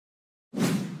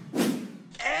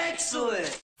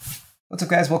Excellent! What's up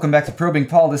guys, welcome back to Probing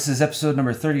Paul. This is episode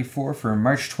number 34 for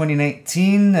March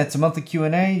 2019. It's a monthly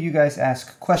Q&A. You guys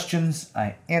ask questions,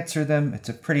 I answer them. It's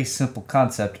a pretty simple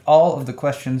concept. All of the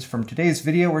questions from today's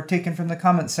video were taken from the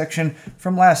comment section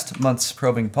from last month's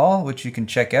Probing Paul, which you can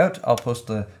check out. I'll post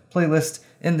a playlist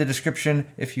in the description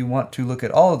if you want to look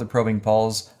at all of the probing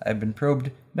Pauls. I've been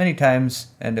probed many times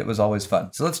and it was always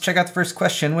fun. So let's check out the first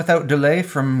question without delay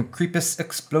from Creepus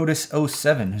Explodus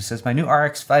 07, who says, my new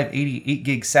RX 580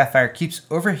 8GB Sapphire keeps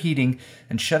overheating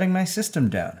and shutting my system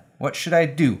down. What should I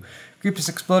do? Creepus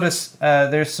Explodus,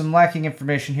 there's some lacking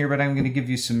information here, but I'm going to give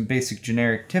you some basic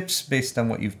generic tips based on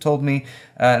what you've told me.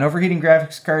 An overheating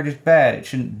graphics card is bad. It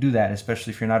shouldn't do that,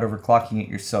 especially if you're not overclocking it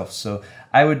yourself. So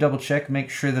I would double check,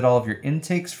 make sure that all of your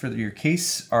intakes for your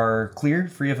case are clear,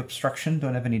 free of obstruction,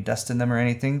 don't have any dust in them or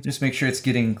anything. Just make sure it's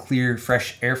getting clear,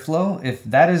 fresh airflow. If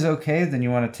that is okay, then you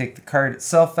want to take the card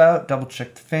itself out, double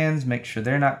check the fans, make sure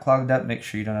they're not clogged up, make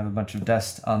sure you don't have a bunch of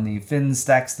dust on the fin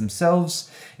stacks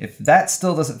themselves. If that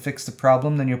still doesn't fix the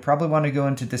problem, then you'll probably want to go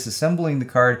into disassembling the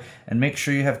card and make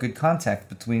sure you have good contact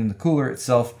between the cooler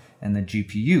itself and the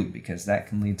GPU, because that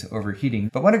can lead to overheating.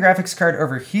 But when a graphics card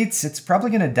overheats, it's probably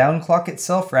going to downclock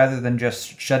itself rather than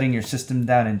just shutting your system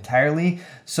down entirely.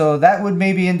 So that would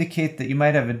maybe indicate that you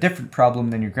might have a different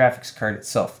problem than your graphics card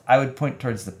itself. I would point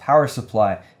towards the power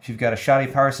supply. If you've got a shoddy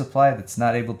power supply that's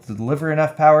not able to deliver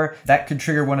enough power, that could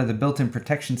trigger one of the built-in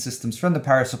protection systems from the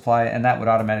power supply, and that would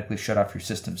automatically shut off your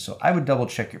system. So I would double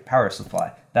check your power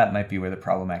supply. That might be where the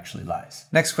problem actually lies.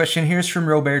 Next question here is from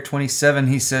Robert27.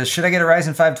 He says, should I get a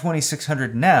Ryzen 5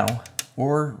 2600 now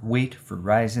or wait for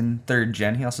Ryzen 3rd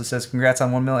gen? He also says, congrats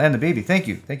on 1 million and the baby. Thank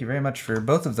you. Thank you very much for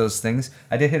both of those things.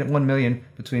 I did hit 1 million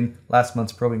between last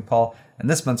month's Probing Paul and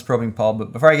this month's Probing Paul,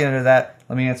 but before I get into that,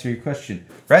 let me answer your question.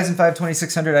 Ryzen 5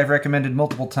 2600 I've recommended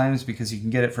multiple times because you can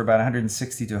get it for about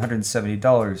 $160 to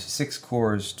 $170. 6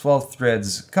 cores, 12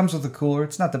 threads, comes with a cooler.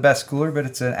 It's not the best cooler, but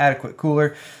it's an adequate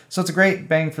cooler, so it's a great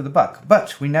bang for the buck.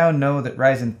 But we now know that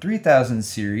Ryzen 3000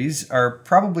 series are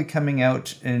probably coming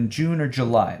out in June or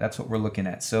July. That's what we're looking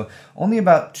at. So only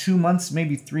about 2 months,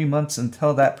 maybe 3 months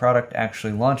until that product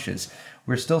actually launches.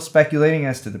 We're still speculating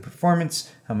as to the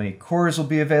performance, how many cores will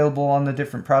be available on the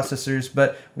different processors,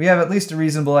 but we have at least a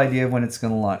reasonable idea of when it's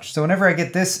going to launch. So whenever I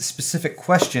get this specific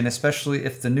question, especially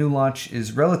if the new launch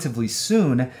is relatively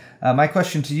soon, my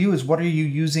question to you is, what are you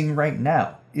using right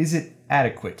now? Is it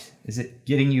adequate? Is it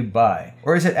getting you by?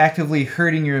 Or is it actively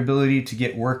hurting your ability to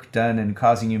get work done and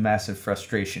causing you massive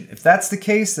frustration? If that's the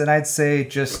case, then I'd say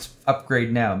just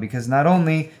upgrade now, because not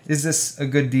only is this a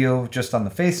good deal just on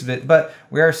the face of it, but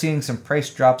we are seeing some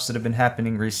price drops that have been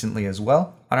happening recently as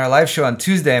well. On our live show on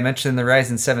Tuesday, I mentioned the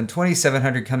Ryzen 7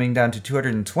 2700 coming down to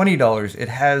 $220. It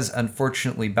has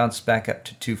unfortunately bounced back up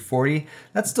to $240.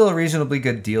 That's still a reasonably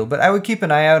good deal, but I would keep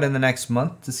an eye out in the next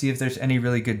month to see if there's any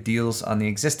really good deals on the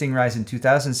existing Ryzen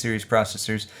 2000 series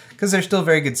processors, because they're still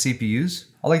very good CPUs.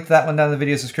 I'll link to that one down in the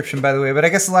video's description, by the way, but I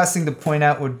guess the last thing to point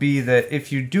out would be that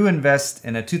if you do invest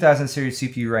in a 2000 series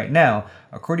CPU right now,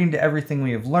 according to everything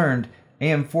we have learned,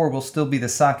 AM4 will still be the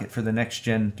socket for the next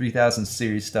gen 3000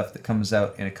 series stuff that comes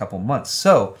out in a couple months.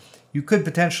 So you could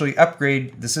potentially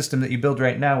upgrade the system that you build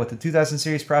right now with the 2000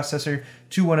 series processor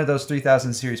to one of those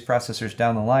 3000 series processors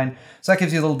down the line. So that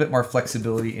gives you a little bit more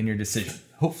flexibility in your decision.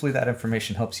 Hopefully that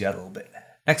information helps you out a little bit.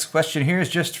 Next question here is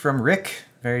just from Rick.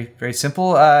 Very, very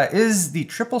simple. Is the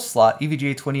triple slot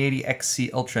EVGA 2080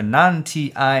 XC Ultra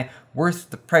non-TI worth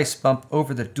the price bump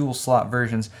over the dual slot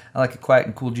versions? I like a quiet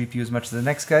and cool GPU as much as the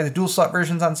next guy. The dual slot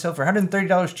version's on sale for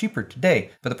 $130 cheaper today,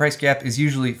 but the price gap is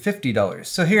usually $50.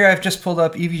 So here I've just pulled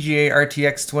up EVGA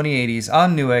RTX 2080s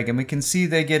on Newegg, and we can see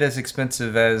they get as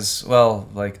expensive as, well,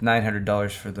 like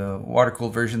 $900 for the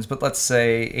water-cooled versions, but let's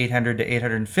say $800 to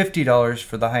 $850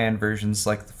 for the high-end versions,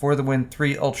 like for the Win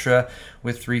 3 Ultra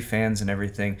with 3 fans and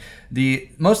everything. The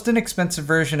most inexpensive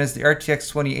version is the RTX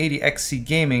 2080 XC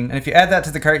Gaming, and if you add that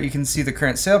to the cart, you can see the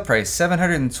current sale price,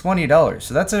 $720.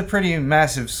 So that's a pretty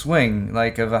massive swing,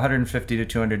 like of $150 to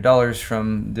 $200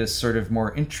 from this sort of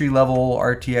more entry-level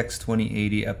RTX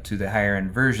 2080 up to the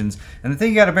higher-end versions. And the thing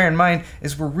you gotta bear in mind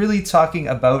is we're really talking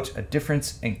about a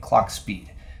difference in clock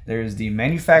speed. There's the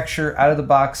manufacturer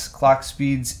out-of-the-box clock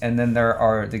speeds, and then there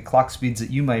are the clock speeds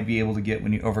that you might be able to get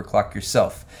when you overclock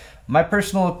yourself. My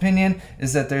personal opinion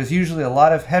is that there's usually a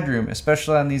lot of headroom,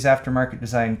 especially on these aftermarket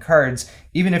design cards,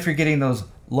 even if you're getting those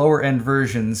lower end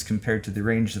versions compared to the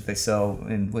range that they sell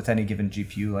with any given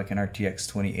GPU like an RTX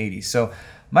 2080. So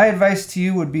my advice to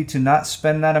you would be to not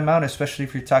spend that amount, especially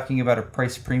if you're talking about a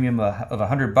price premium of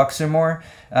 $100 or more.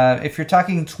 If you're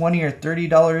talking $20 or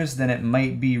 $30, then it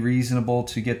might be reasonable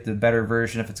to get the better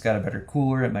version. If it's got a better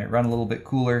cooler, it might run a little bit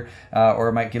cooler, or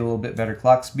it might get a little bit better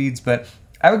clock speeds. But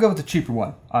I would go with the cheaper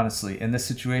one, honestly. In this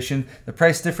situation, the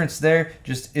price difference there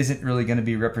just isn't really going to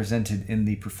be represented in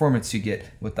the performance you get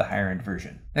with the higher end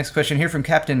version. Next question here from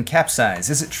Captain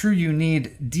Capsize. Is it true you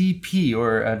need DP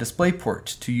or a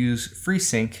DisplayPort to use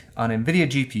Freesync on NVIDIA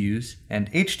GPUs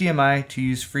and HDMI to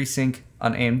use Freesync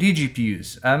on AMD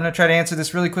GPUs? I'm going to try to answer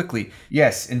this really quickly.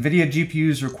 Yes, NVIDIA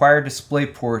GPUs require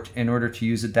DisplayPort in order to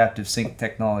use adaptive sync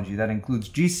technology. That includes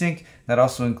G-Sync. That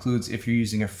also includes if you're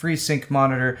using a Freesync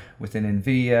monitor with an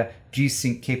NVIDIA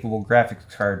G-Sync capable graphics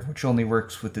card, which only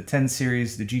works with the 10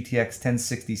 series, the GTX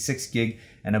 1066 gig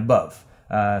and above.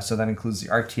 So that includes the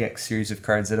RTX series of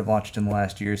cards that have launched in the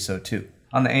last year or so too.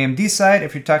 On the AMD side,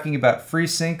 if you're talking about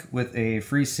FreeSync with a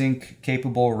FreeSync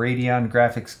capable Radeon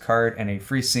graphics card and a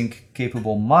FreeSync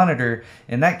capable monitor,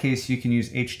 in that case you can use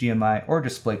HDMI or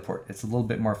DisplayPort. It's a little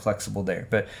bit more flexible there.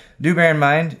 But do bear in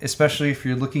mind, especially if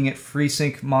you're looking at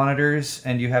FreeSync monitors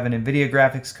and you have an NVIDIA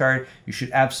graphics card, you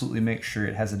should absolutely make sure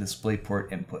it has a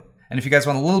DisplayPort input. And if you guys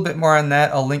want a little bit more on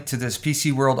that, I'll link to this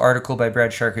PC World article by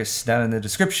Brad Sharkus down in the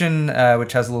description,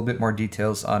 which has a little bit more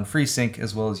details on FreeSync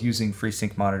as well as using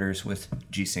FreeSync monitors with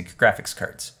G-Sync graphics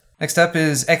cards. Next up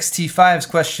is XT5's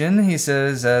question. He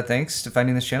says, thanks to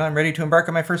finding this channel, I'm ready to embark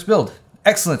on my first build.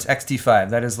 Excellent, XT5.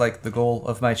 That is like the goal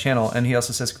of my channel. And he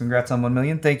also says, congrats on 1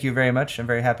 million. Thank you very much. I'm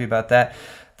very happy about that.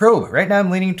 Probe, right now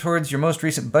I'm leaning towards your most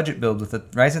recent budget build with a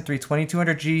Ryzen 3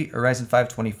 2200G or Ryzen 5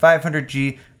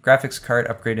 2500G graphics card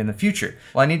upgrade in the future.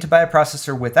 Will I need to buy a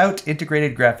processor without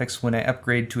integrated graphics when I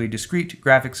upgrade to a discrete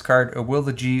graphics card, or will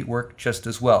the G work just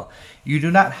as well? You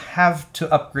do not have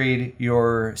to upgrade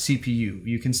your CPU.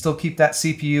 You can still keep that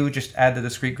CPU, just add the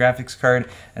discrete graphics card,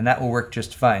 and that will work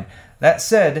just fine. That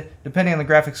said, depending on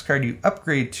the graphics card you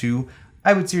upgrade to,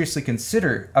 I would seriously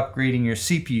consider upgrading your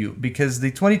CPU because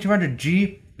the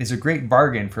 2200G is a great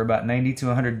bargain for about $90 to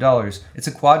 $100. It's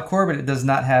a quad core, but it does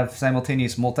not have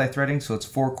simultaneous multi-threading, so it's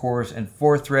 4 cores and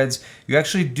 4 threads. You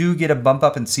actually do get a bump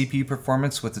up in CPU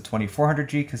performance with the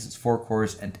 2400G because it's 4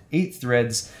 cores and 8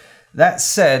 threads. That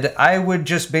said, I would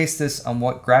just base this on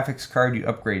what graphics card you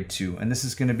upgrade to, and this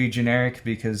is going to be generic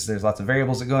because there's lots of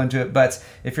variables that go into it, but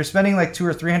if you're spending like $200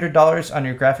 or $300 on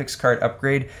your graphics card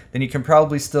upgrade, then you can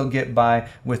probably still get by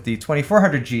with the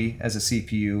 2400G as a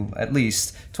CPU at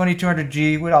least.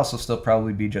 2200G would also still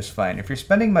probably be just fine. If you're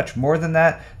spending much more than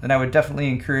that, then I would definitely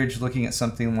encourage looking at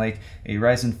something like a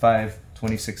Ryzen 5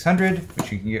 2600,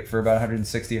 which you can get for about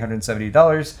 $160,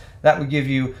 $170. That would give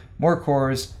you more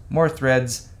cores, more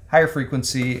threads, higher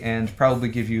frequency, and probably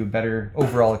give you a better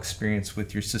overall experience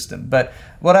with your system. But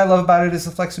what I love about it is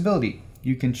the flexibility.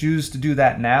 You can choose to do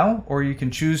that now, or you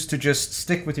can choose to just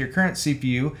stick with your current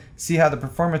CPU, see how the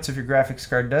performance of your graphics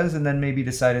card does, and then maybe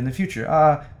decide in the future,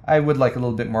 I would like a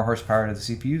little bit more horsepower out of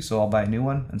the CPU, so I'll buy a new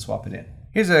one and swap it in.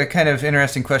 Here's a kind of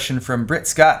interesting question from Britt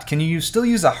Scott. Can you still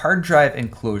use a hard drive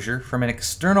enclosure from an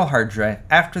external hard drive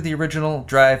after the original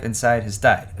drive inside has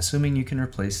died, assuming you can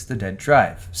replace the dead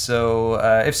drive? So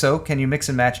if so, can you mix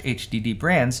and match HDD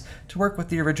brands to work with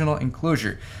the original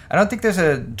enclosure? I don't think there's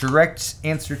a direct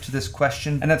answer to this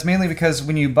question, and that's mainly because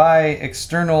when you buy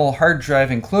external hard drive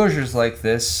enclosures like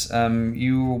this,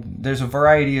 there's a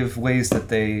variety of ways that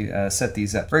they set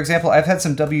these up. For example, I've had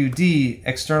some WD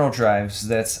external drives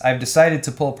that I've decided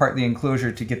to pull apart the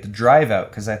enclosure to get the drive out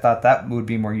because I thought that would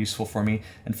be more useful for me,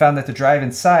 and found that the drive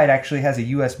inside actually has a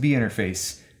USB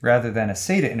interface rather than a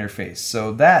SATA interface.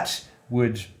 So that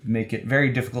would make it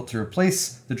very difficult to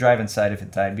replace the drive inside if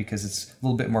it died because it's a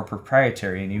little bit more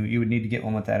proprietary, and you would need to get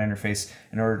one with that interface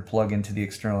in order to plug into the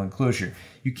external enclosure.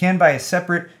 You can buy a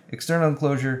separate external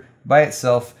enclosure by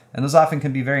itself, and those often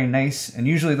can be very nice, and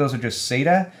usually those are just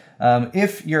SATA.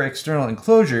 If your external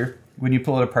enclosure, when you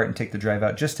pull it apart and take the drive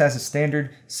out, just has a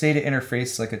standard SATA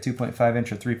interface like a 2.5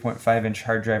 inch or 3.5 inch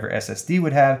hard drive or SSD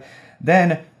would have,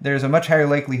 then there's a much higher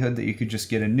likelihood that you could just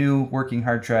get a new working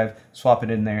hard drive, swap it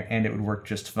in there, and it would work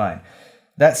just fine.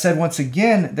 That said, once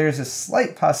again, there's a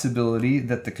slight possibility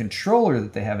that the controller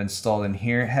that they have installed in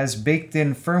here has baked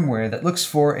in firmware that looks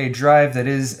for a drive that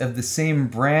is of the same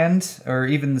brand or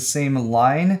even the same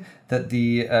line that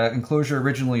the enclosure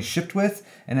originally shipped with,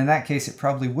 and in that case it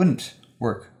probably wouldn't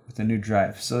work with a new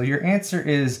drive. So your answer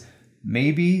is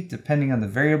maybe, depending on the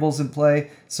variables in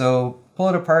play. So pull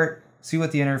it apart, see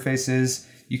what the interface is.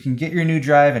 you can get your new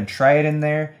drive and try it in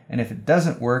there, and if it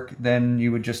doesn't work, then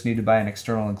you would just need to buy an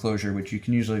external enclosure, which you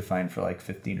can usually find for like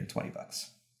 15 or 20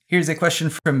 bucks. Here's a question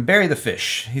from Barry the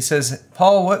Fish. He says,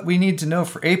 Paul, what we need to know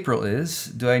for April is,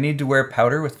 do I need to wear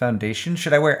powder with foundation?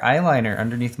 Should I wear eyeliner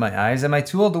underneath my eyes? Am I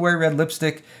too old to wear red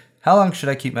lipstick? How long should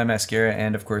I keep my mascara?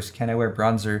 And of course, can I wear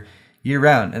bronzer year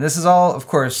round? And this is all, of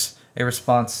course, a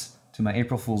response to my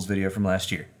April Fool's video from last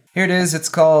year. Here it is. It's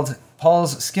called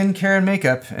Paul's Skincare and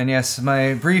Makeup. And yes,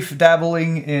 my brief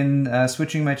dabbling in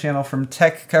switching my channel from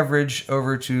tech coverage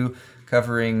over to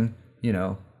covering, you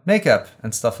know, makeup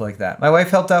and stuff like that. My wife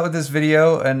helped out with this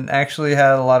video and actually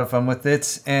had a lot of fun with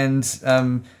it. And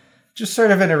just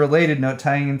sort of in a related note,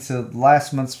 tying into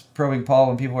last month's Probing Paul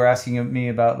when people were asking me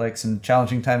about like some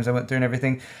challenging times I went through and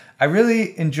everything, I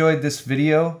really enjoyed this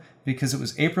video because it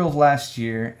was April of last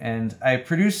year and I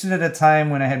produced it at a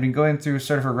time when I had been going through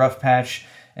sort of a rough patch,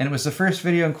 and it was the first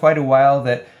video in quite a while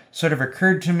that sort of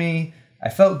occurred to me. I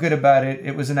felt good about it.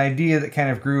 It was an idea that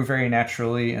kind of grew very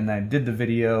naturally, and I did the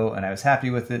video and I was happy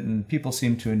with it and people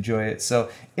seemed to enjoy it. So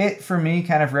it, for me,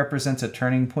 kind of represents a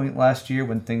turning point last year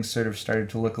when things sort of started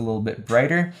to look a little bit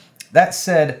brighter. That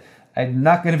said, I'm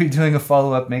not going to be doing a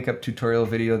follow-up makeup tutorial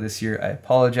video this year. I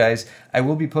apologize. I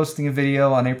will be posting a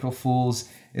video on April Fool's.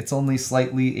 It's only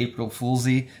slightly April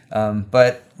Foolsy,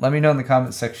 but let me know in the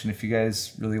comment section if you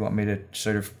guys really want me to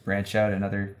sort of branch out in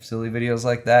other silly videos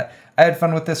like that. I had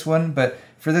fun with this one, but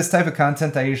for this type of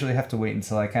content, I usually have to wait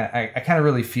until I kind of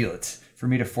really feel it. For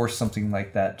me to force something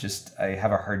like that, I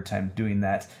have a hard time doing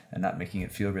that and not making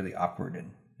it feel really awkward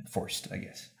and forced, I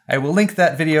guess. I will link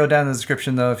that video down in the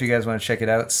description though if you guys want to check it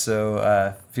out,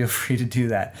 so feel free to do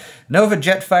that. Nova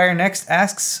Jetfire next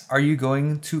asks, are you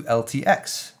going to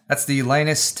LTX? That's the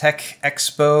Linus Tech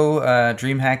Expo.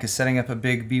 DreamHack is setting up a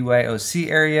big BYOC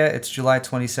area. It's July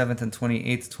 27th and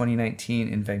 28th, 2019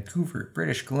 in Vancouver,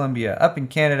 British Columbia, up in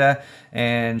Canada.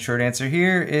 And short answer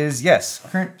here is yes.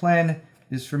 Current plan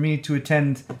is for me to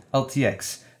attend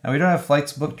LTX. Now, we don't have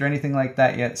flights booked or anything like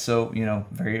that yet, so, you know,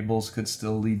 variables could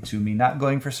still lead to me not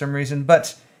going for some reason,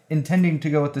 but intending to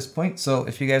go at this point. So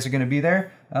if you guys are going to be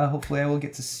there, hopefully I will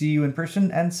get to see you in person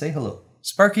and say hello.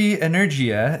 Sparky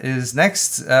Energia is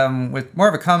next with more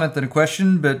of a comment than a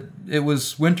question, but it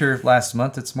was winter last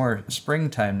month. It's more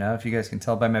springtime now, if you guys can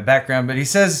tell by my background. But he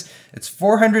says it's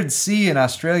 400 C in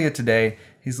Australia today.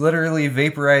 He's literally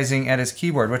vaporizing at his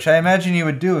keyboard, which I imagine he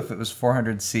would do if it was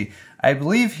 400 C. I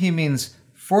believe he means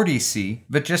 40 C,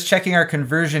 but just checking our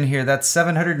conversion here, that's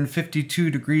 752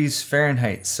 degrees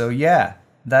Fahrenheit. So yeah,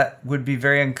 that would be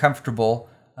very uncomfortable.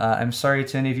 I'm sorry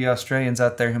to any of you Australians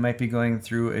out there who might be going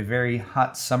through a very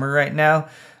hot summer right now,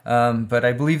 but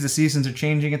I believe the seasons are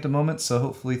changing at the moment, so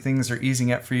hopefully things are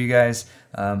easing up for you guys,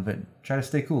 but try to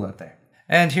stay cool out there.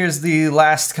 And here's the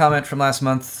last comment from last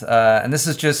month, and this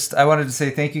is just, I wanted to say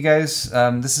thank you guys.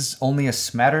 This is only a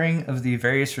smattering of the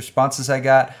various responses I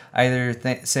got, either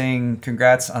saying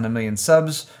congrats on 1 million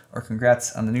subs, or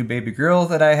congrats on the new baby girl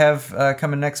that I have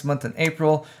coming next month in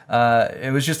April.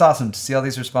 It was just awesome to see all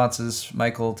these responses.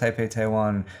 Michael, Taipei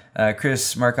Taiwan,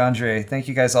 Chris, Marc-Andre, thank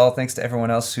you guys all. Thanks to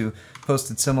everyone else who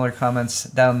posted similar comments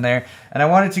down there. And I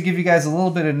wanted to give you guys a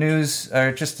little bit of news,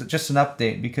 or just an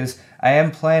update, because I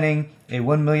am planning a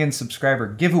 1 million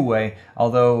subscriber giveaway,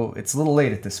 although it's a little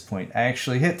late at this point. I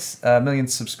actually hit 1 million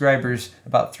subscribers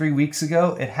about 3 weeks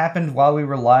ago. It happened while we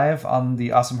were live on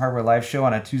the Awesome Hardware live show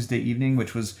on a Tuesday evening,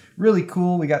 which was really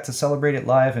cool. We got to celebrate it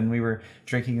live and we were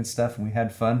drinking and stuff and we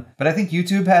had fun. But I think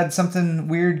YouTube had something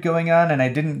weird going on and I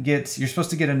didn't get, you're supposed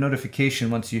to get a notification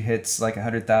once you hit like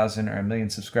 100,000 or 1 million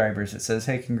subscribers. It says,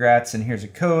 hey, congrats, and here's a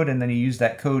code, and then you use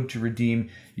that code to redeem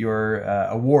your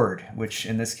award, which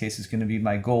in this case is going to be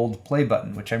my gold play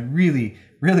button, which I'm really,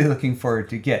 really looking forward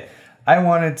to get. I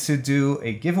wanted to do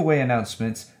a giveaway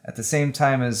announcement at the same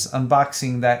time as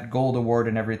unboxing that gold award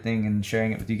and everything and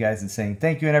sharing it with you guys and saying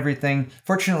thank you and everything.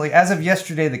 Fortunately, as of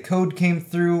yesterday, the code came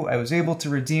through. I was able to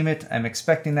redeem it. I'm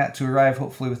expecting that to arrive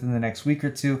hopefully within the next week or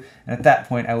two. And at that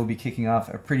point, I will be kicking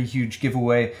off a pretty huge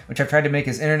giveaway, which I've tried to make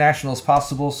as international as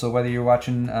possible. So whether you're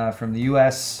watching from the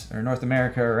US or North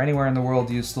America or anywhere in the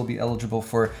world, you'll still be eligible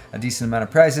for a decent amount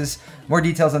of prizes. More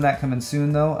details on that coming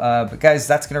soon though. But guys,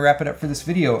 that's going to wrap it up for this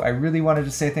video. I really wanted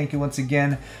to say thank you once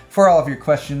again for all of your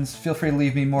questions. Feel free to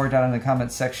leave me more down in the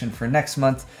comments section for next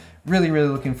month. Really, really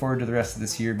looking forward to the rest of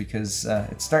this year because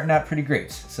it's starting out pretty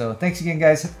great. So thanks again,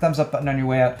 guys. Hit the thumbs up button on your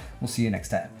way out. We'll see you next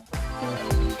time.